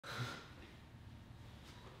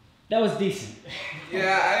That was decent.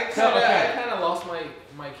 Yeah, I So, kind of okay. lost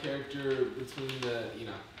my character between the, you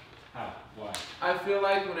know. How? Why? I feel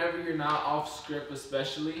like whenever you're not off script,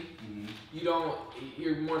 especially, Mm-hmm.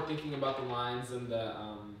 you're more thinking about the lines and the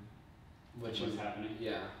What's happening?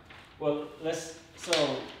 Yeah. Well,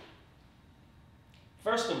 so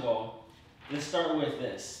first of all, let's start with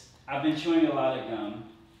this. I've been chewing a lot of gum,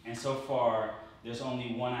 and so far, there's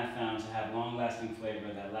only one I found to have long-lasting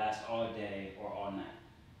flavor that lasts all day or all night.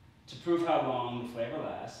 To prove how long the flavor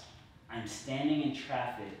lasts, I'm standing in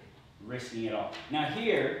traffic, risking it all. Now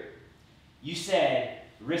here, you said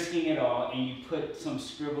risking it all, and you put some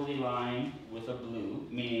scribbly line with a blue,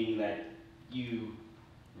 meaning that you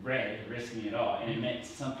read risking it all, and it meant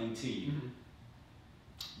something to you. Mm-hmm.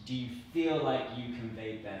 Do you feel like you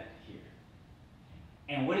conveyed that here?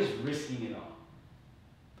 And what is risking it all?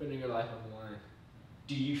 Putting your life on the line.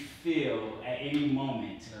 Do you feel at any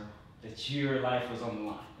moment that your life was on the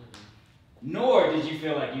line? Mm-hmm. Nor did you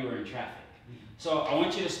feel like you were in traffic. So I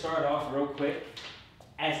want you to start off real quick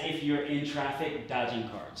as if you're in traffic dodging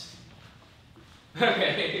cars.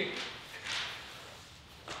 Okay.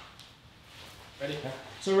 Ready?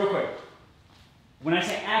 So real quick, when I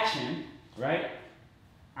say action, right,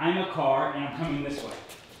 I'm a car and I'm coming this way.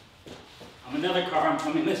 I'm another car, I'm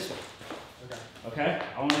coming this way. Okay. Okay?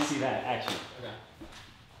 I want to see that action. Okay.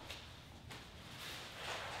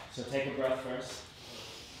 So take a breath first.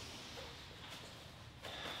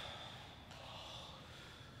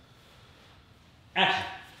 Action.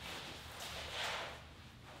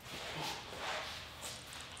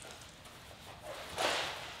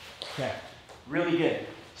 Okay, really good.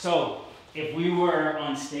 So if we were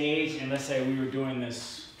on stage and let's say we were doing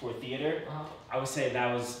this for theater, I would say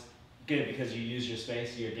that was good because you use your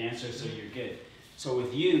space, you're a dancer, so you're good. So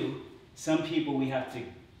with you, some people we have to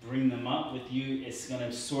bring them up. With you, it's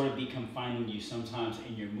gonna sort of be confining you sometimes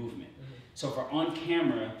in your movement. So for on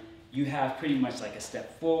camera, you have pretty much like a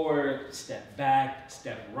step forward, step back,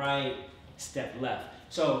 step right, step left.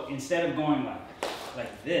 So instead of going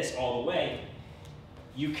like this all the way,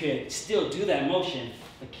 you could still do that motion,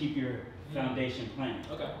 but keep your foundation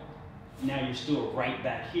planted. Okay. Now you're still right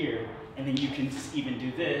back here, and then you can even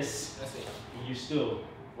do this, I see. and you're still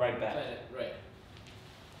right back. Right.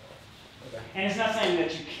 Okay. And it's not saying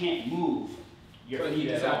that you can't move your But feet you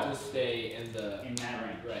just at have all to stay in the in that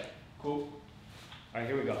range. right. Cool. All right,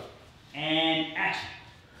 here we go. And action.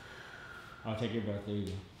 I'll take your breath. There you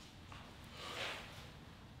go.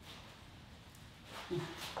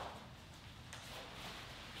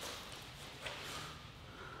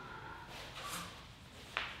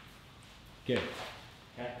 Good.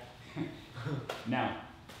 Okay. Now,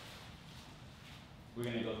 we're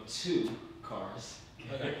gonna go 2 cars.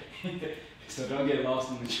 Okay. So don't get lost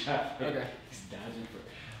in the traffic. Okay. He's dodging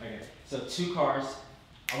for. Okay. So 2 cars.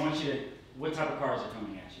 I want you to. What type of cars are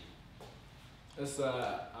coming at you? It's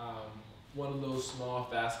one of those small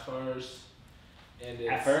fast cars, and it's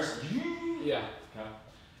At first. Yeah. Okay.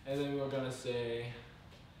 And then we're gonna say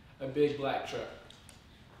a big black truck.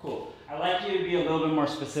 Cool. I'd like you to be a little bit more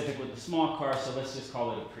specific with the small car, so let's just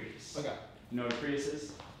call it a Prius. Okay. You know what a Prius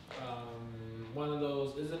is? One of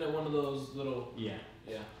those. Isn't it one of those little? Yeah.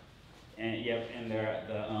 Yeah. And yep, and they're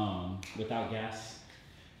the without gas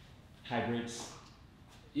hybrids.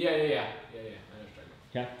 Yeah. I understand.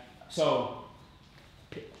 Okay. So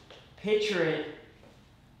picture it.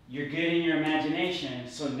 You're good in your imagination.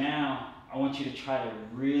 So now I want you to try to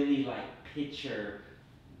really like picture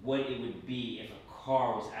what it would be if a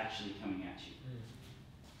car was actually coming at you.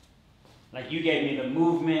 Like you gave me the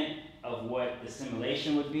movement of what the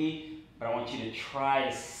simulation would be, but I want you to try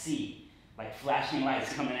to see, like flashing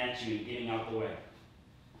lights coming at you and getting out the way.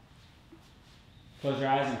 Close your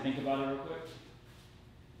eyes and think about it real quick.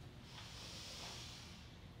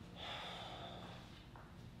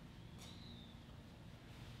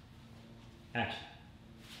 Action.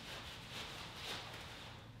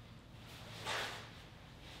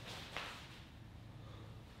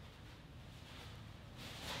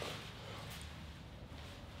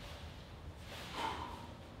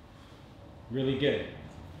 Really good.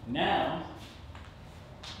 Now,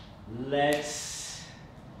 let's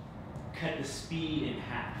cut the speed in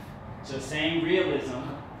half. So same realism,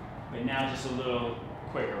 but now just a little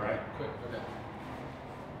quicker, right? Quick. Okay.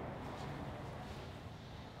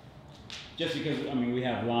 Just because, I mean, we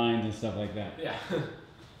have lines and stuff like that. Yeah.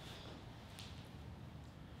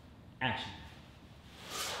 Action.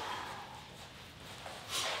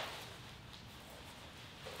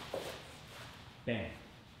 Bam.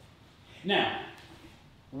 Now,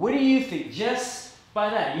 what do you think, just by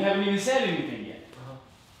that, you haven't even said anything yet.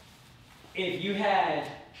 If you had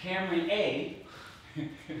Cameron A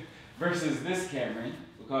versus this Cameron,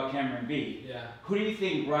 we call it Cameron B. Yeah. Who do you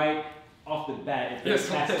think right off the bat, if there's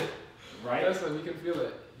plastic, right? That's when you can feel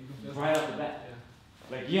it. You can feel Right it. off the bat.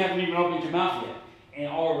 Yeah. Like you haven't even opened your mouth yet, and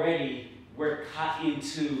already we're caught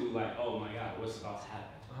into like, oh my God, what's about to happen?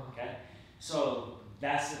 Okay, so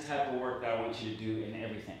that's the type of work that I want you to do in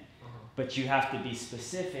everything. But you have to be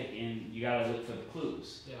specific, and you gotta look for the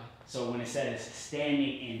clues. Yeah. So when it says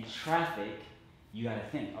standing in traffic, you gotta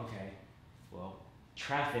think, okay, well,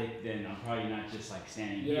 traffic, then I'm probably not just like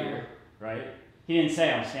standing here, right? He didn't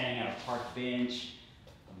say I'm standing at a park bench,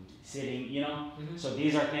 I'm sitting, you know? Mm-hmm. So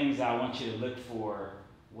these are things that I want you to look for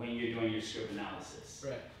when you're doing your script analysis.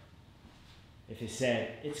 Right. If it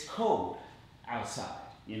said, it's cold outside,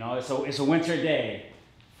 you know, so it's a winter day,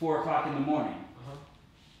 4 o'clock in the morning.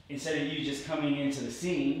 Instead of you just coming into the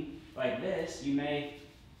scene like this, you may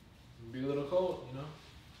be a little cold, you know?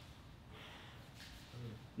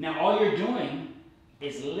 Now all you're doing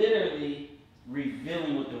is literally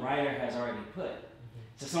revealing what the writer has already put.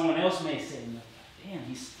 So someone else may say, damn,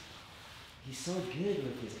 he's so good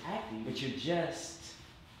with his acting, but you're just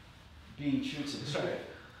being true to the script.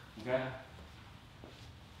 Okay?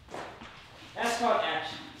 That's called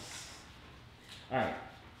actions. Alright.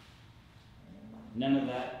 None of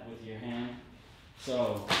that with your hand.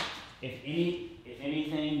 So if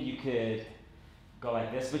anything, you could go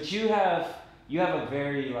like this. But you have a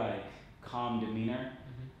very like calm demeanor.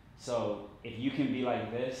 So if you can be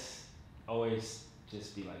like this, always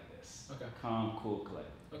just be like this. Okay. Calm, cool,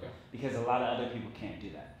 collected. Okay. Because a lot of other people can't do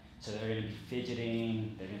that. So they're gonna be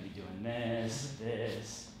fidgeting, they're gonna be doing this,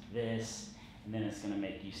 this, and then it's gonna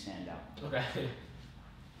make you stand out. Okay.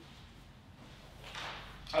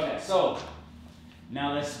 Okay, so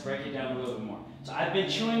now let's break it down a little bit more. So I've been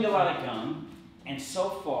chewing a lot of gum, and so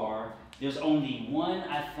far, there's only one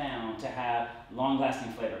I found to have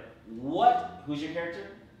long-lasting flavor. Who's your character?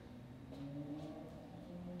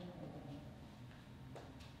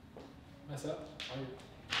 Myself?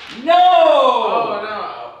 No! Oh,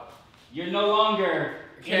 no. You're no longer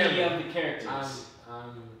any Cameron. of the characters.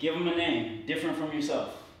 Give them a name, different from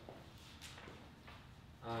yourself.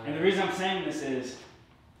 And the reason I'm saying this is,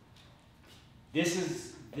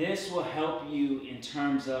 this will help you in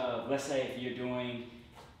terms of, let's say if you're doing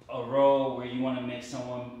a role where you want to make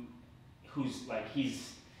someone who's like,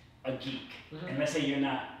 he's a geek. And let's say you're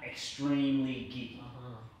not extremely geeky.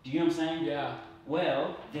 Do you know what I'm saying? Yeah.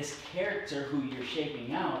 Well, this character who you're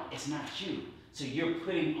shaping out, it's not you. So you're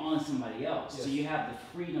putting on somebody else. Yes. So you have the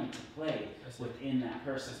freedom to play within that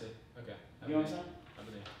person. I see. Okay. You know what I'm saying? I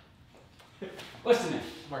believe. What's the name?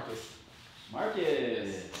 Marcus. Marcus.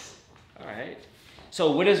 Yes. All right.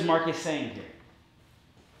 So what is Marcus saying here?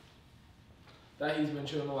 That he's been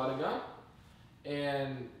chewing a lot of gum,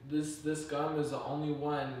 and this gum is the only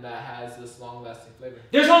one that has this long-lasting flavor.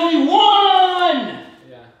 There's only one.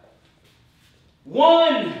 Yeah.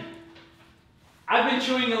 One. I've been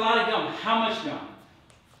chewing a lot of gum. How much gum?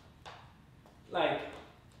 Like,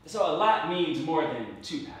 so a lot means more than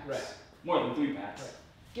 2 packs. Right. More than 3 packs. Right.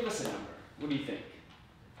 Give us a number. What do you think?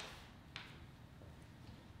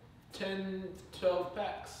 10, 12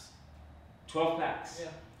 packs. 12 packs.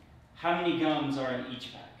 Yeah. How many gums are in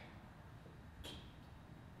each pack?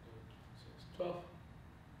 12.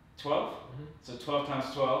 12? So 12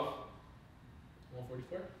 times 12?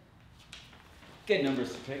 144. Good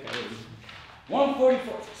numbers to pick.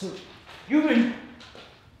 144. So you've been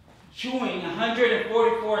chewing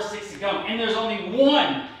 144 sticks of gum, and there's only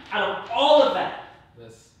one out of all of that.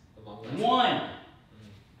 That's the long last. One.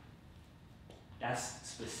 That's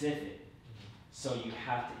specific. So you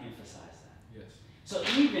have to emphasize that. Yes. So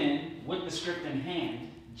even with the script in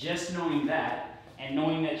hand, just knowing that and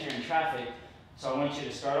knowing that you're in traffic, so I want you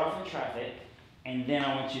to start off in traffic, and then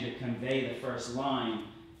I want you to convey the first line,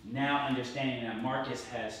 now understanding that Marcus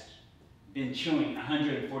has been chewing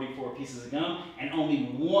 144 pieces of gum, and only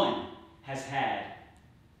one has had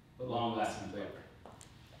The long-lasting flavor.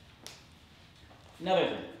 Another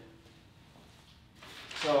thing.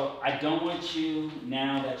 So I don't want you,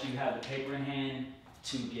 now that you have the paper in hand,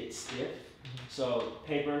 to get stiff. So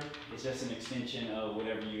paper is just an extension of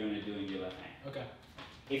whatever you're going to do in your left hand. Okay.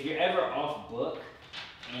 If you're ever off book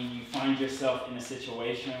and you find yourself in a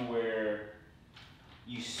situation where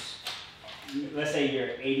let's say you're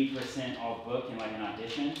 80% off book in like an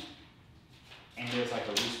audition, and there's like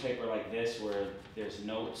a loose paper like this where there's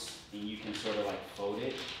notes and you can sort of like fold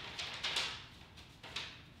it.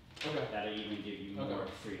 Okay. That'll even give you more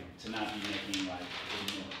Okay. freedom to not be making like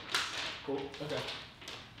big noise. Cool? Okay.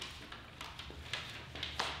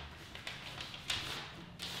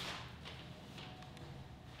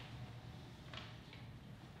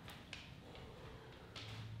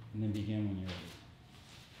 And then begin when you're ready.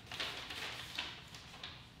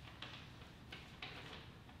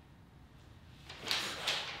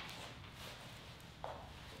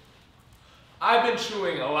 I've been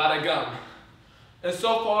chewing a lot of gum, and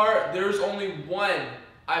so far there's only one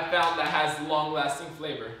I found that has long-lasting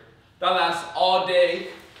flavor that lasts all day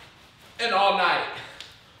and all night.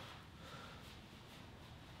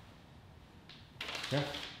 Yeah.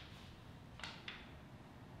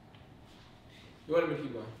 You want me to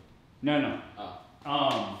keep going? No.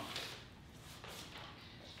 Oh.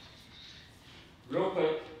 Real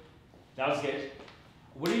quick, that was good.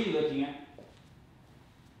 What are you looking at?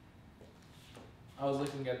 I was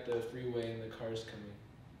looking at the freeway and the cars coming.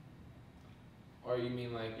 Or you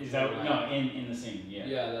mean like? Is that no in the scene? Yeah.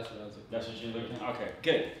 Yeah, that's what I was looking. That's what you're looking at. Okay,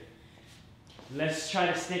 good. Let's try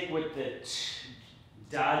to stick with the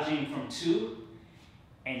dodging from two,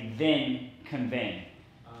 and then conveying.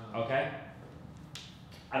 Okay.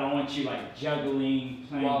 I don't want you like juggling,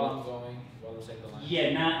 playing. While I'm saying the line.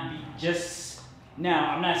 Yeah, just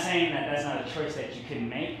now. I'm not saying that that's not a choice that you can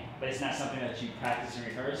make, but it's not something that you practice and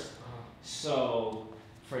rehearse. So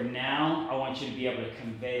for now, I want you to be able to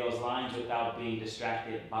convey those lines without being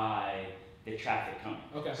distracted by the traffic coming.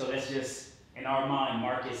 Okay. So let's just, in our mind,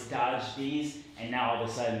 Marcus dodged these, and now all of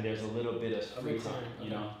a sudden there's a little bit of free time,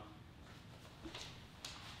 you know?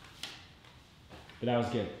 But that was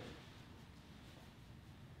good.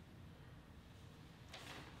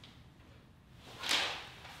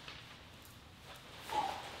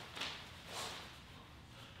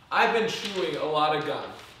 I've been chewing a lot of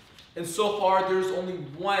gum, and so far there's only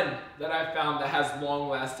one that I've found that has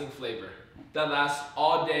long-lasting flavor that lasts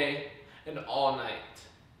all day and all night.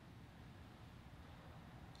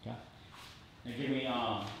 Okay. Now give me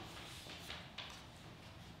I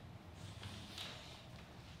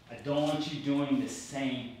don't want you doing the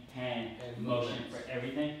same hand motion for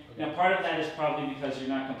everything. Okay. Now part of that is probably because you're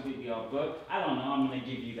not completely off book. I don't know, I'm gonna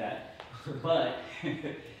give you that. But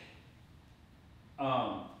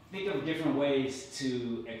think of different ways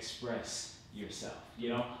to express yourself, you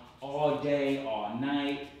know? All day, all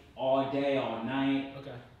night, all day, all night.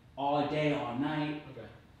 Okay. All day, all night. Okay.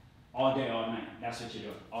 All day, all night. That's what you're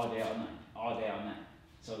doing. All day, all night. All day, all night.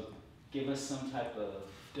 So give us some type of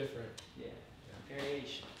different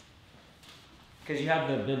variation. Because you have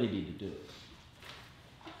the ability to do it.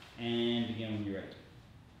 And begin when you're ready.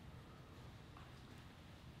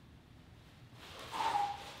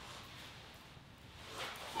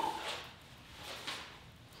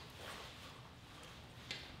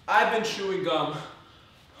 I've been chewing gum,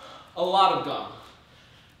 a lot of gum,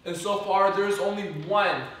 and so far there's only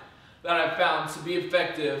one that I've found to be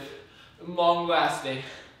effective and long-lasting,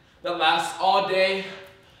 that lasts all day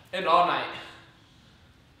and all night.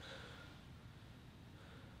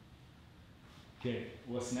 Okay,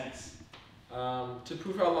 what's next? To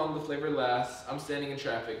prove how long the flavor lasts, I'm standing in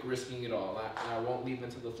traffic, risking it all. I won't leave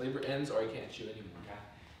until the flavor ends or I can't chew anymore. Okay.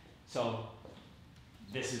 So,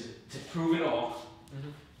 this is to prove it all.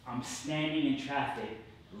 I'm standing in traffic,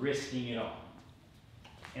 risking it all.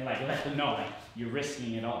 And like, let them know, like, you're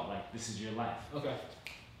risking it all. Like, this is your life. Okay.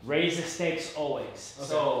 Raise the stakes always. Okay.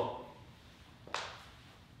 So,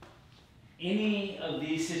 any of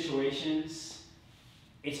these situations,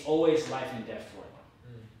 it's always life and death for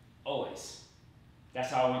them. Always. That's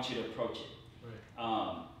how I want you to approach it.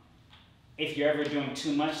 Right. If you're ever doing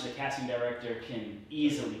too much, the casting director can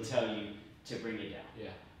easily tell you to bring it down. Yeah.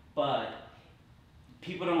 But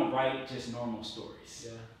people don't write just normal stories.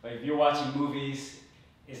 Yeah. Like if you're watching movies,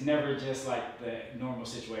 it's never just like the normal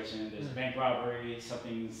situation. There's a bank robbery,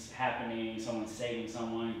 something's happening, someone's saving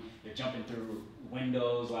someone, they're jumping through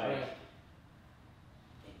windows, like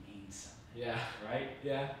it means something. Yeah. Right?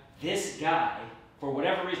 Yeah. This guy, for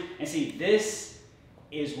whatever reason, and see, this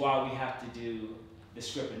is why we have to do the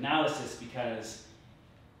script analysis, because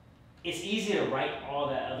it's easy to write all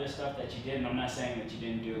that other stuff that you did, and I'm not saying that you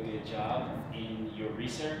didn't do a good job in your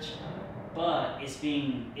research, but it's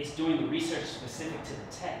doing the research specific to the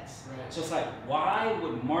text. Right. So it's like, why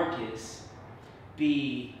would Marcus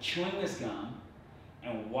be chewing this gum,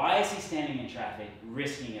 and why is he standing in traffic,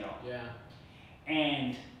 risking it all? Yeah.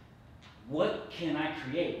 And what can I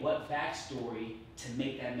create? What backstory to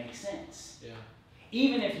make that make sense? Yeah.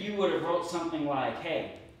 Even if you would have wrote something like,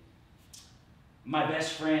 hey, my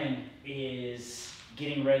best friend is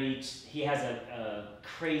getting ready, he has a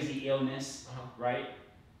crazy illness, right?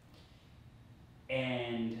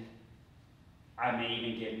 And I may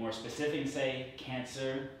even get more specific and say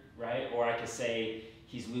cancer, right? Or I could say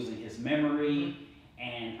he's losing his memory,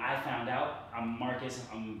 and I found out, I'm Marcus,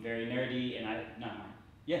 I'm very nerdy, and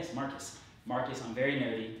Marcus, I'm very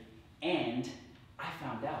nerdy, and I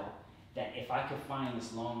found out that if I could find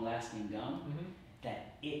this long-lasting gum, Mm-hmm.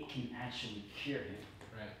 that it can actually cure him.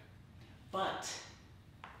 Right. But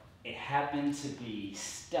it happened to be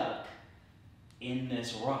stuck in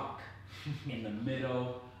this rock in the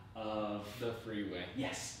middle of The freeway.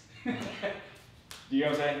 yes. Do you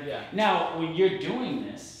know what I'm saying? Yeah. Now, when you're doing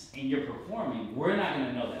this and you're performing, we're not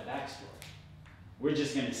gonna know that backstory. We're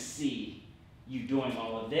just gonna see you doing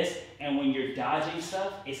all of this, and when you're dodging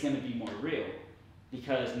stuff, it's gonna be more real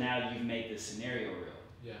because now you've made the scenario real.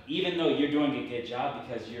 Yeah. Even though you're doing a good job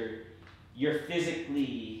because you're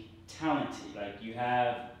physically talented, like you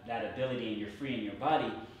have that ability and you're free in your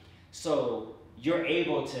body, so you're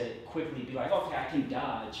able to quickly be like, okay, I can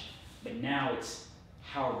dodge, but now it's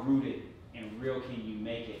how rooted and real can you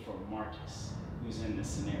make it for Marcus, who's in this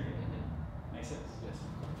scenario. Make sense?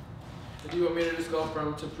 Yes. Do you want me to just go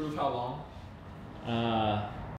from to prove how long?